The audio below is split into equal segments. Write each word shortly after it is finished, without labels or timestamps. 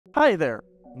Hi there,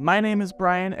 my name is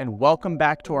Brian and welcome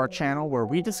back to our channel where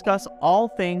we discuss all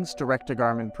things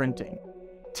direct-to-garment printing.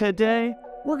 Today,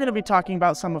 we're going to be talking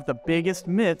about some of the biggest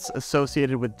myths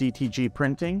associated with DTG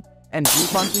printing and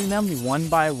debunking them one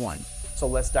by one. So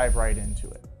let's dive right into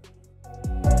it.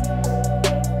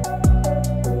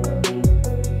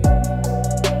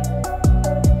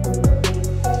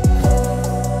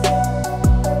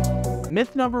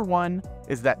 Myth number one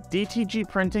is that DTG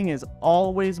printing is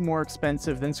always more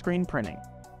expensive than screen printing.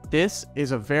 This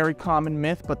is a very common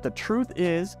myth, but the truth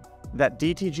is that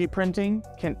DTG printing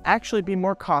can actually be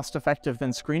more cost-effective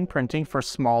than screen printing for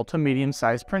small to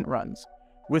medium-sized print runs.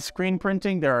 With screen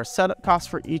printing, there are setup costs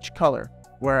for each color,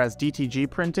 whereas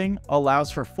DTG printing allows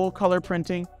for full color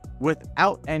printing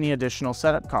without any additional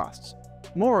setup costs.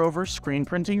 Moreover, screen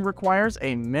printing requires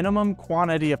a minimum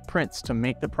quantity of prints to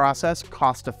make the process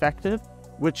cost-effective,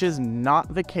 which is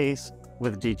not the case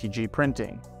with DTG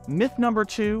printing. Myth number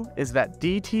two is that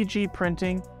DTG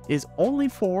printing is only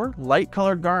for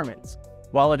light-colored garments.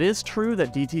 While it is true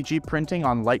that DTG printing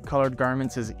on light-colored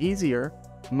garments is easier,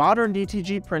 modern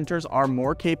DTG printers are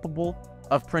more capable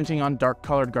of printing on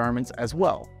dark-colored garments as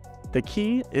well. The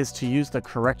key is to use the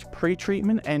correct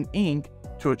pre-treatment and ink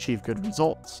to achieve good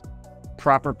results.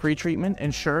 Proper pretreatment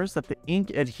ensures that the ink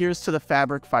adheres to the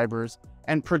fabric fibers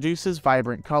and produces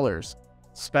vibrant colors.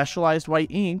 Specialized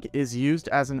white ink is used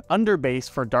as an underbase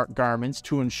for dark garments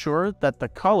to ensure that the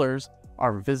colors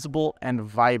are visible and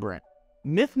vibrant.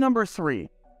 Myth number three,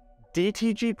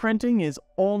 DTG printing is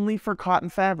only for cotton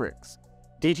fabrics.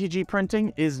 DTG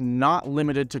printing is not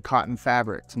limited to cotton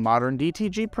fabrics. Modern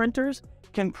DTG printers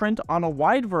can print on a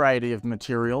wide variety of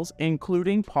materials,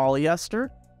 including polyester,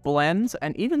 blends,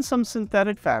 and even some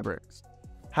synthetic fabrics.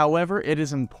 However, it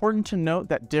is important to note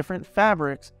that different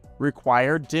fabrics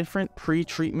require different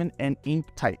pre-treatment and ink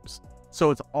types.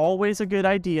 So it's always a good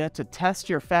idea to test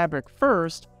your fabric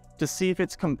first to see if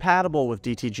it's compatible with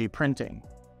DTG printing.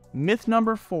 Myth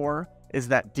number four is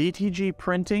that DTG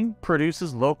printing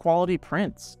produces low-quality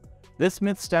prints. This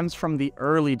myth stems from the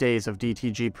early days of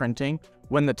DTG printing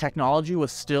when the technology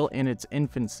was still in its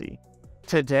infancy.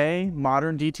 Today,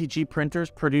 modern DTG printers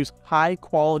produce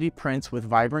high-quality prints with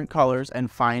vibrant colors and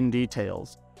fine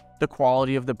details. The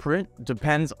quality of the print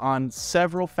depends on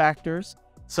several factors,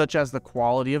 such as the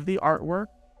quality of the artwork,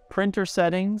 printer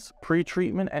settings,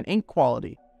 pre-treatment, and ink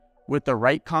quality. With the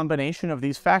right combination of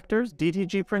these factors,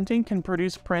 DTG printing can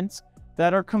produce prints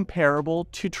that are comparable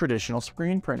to traditional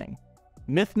screen printing.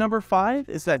 Myth number five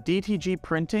is that DTG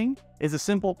printing is a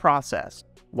simple process.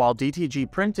 While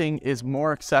DTG printing is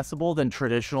more accessible than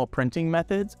traditional printing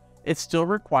methods, it still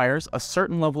requires a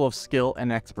certain level of skill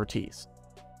and expertise.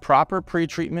 Proper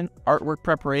pre-treatment, artwork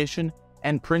preparation,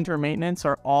 and printer maintenance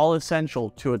are all essential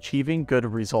to achieving good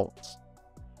results.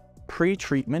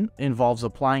 Pre-treatment involves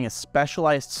applying a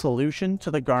specialized solution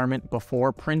to the garment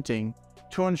before printing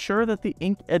to ensure that the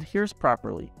ink adheres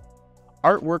properly.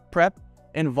 Artwork prep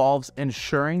involves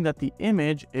ensuring that the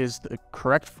image is the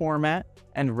correct format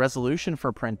and resolution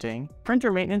for printing.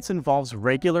 Printer maintenance involves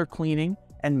regular cleaning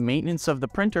and maintenance of the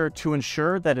printer to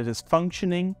ensure that it is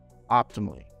functioning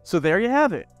optimally. So there you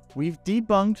have it. We've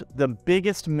debunked the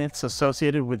biggest myths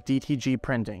associated with DTG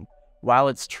printing. While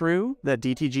it's true that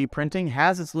DTG printing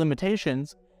has its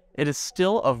limitations, it is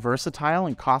still a versatile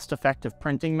and cost-effective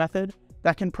printing method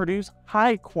that can produce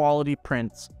high-quality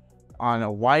prints on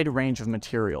a wide range of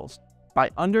materials. By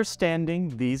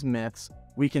understanding these myths,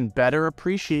 we can better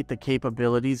appreciate the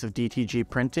capabilities of DTG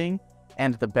printing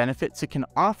and the benefits it can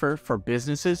offer for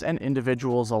businesses and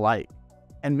individuals alike.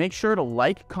 And make sure to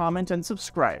like, comment, and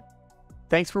subscribe.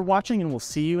 Thanks for watching, and we'll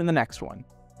see you in the next one.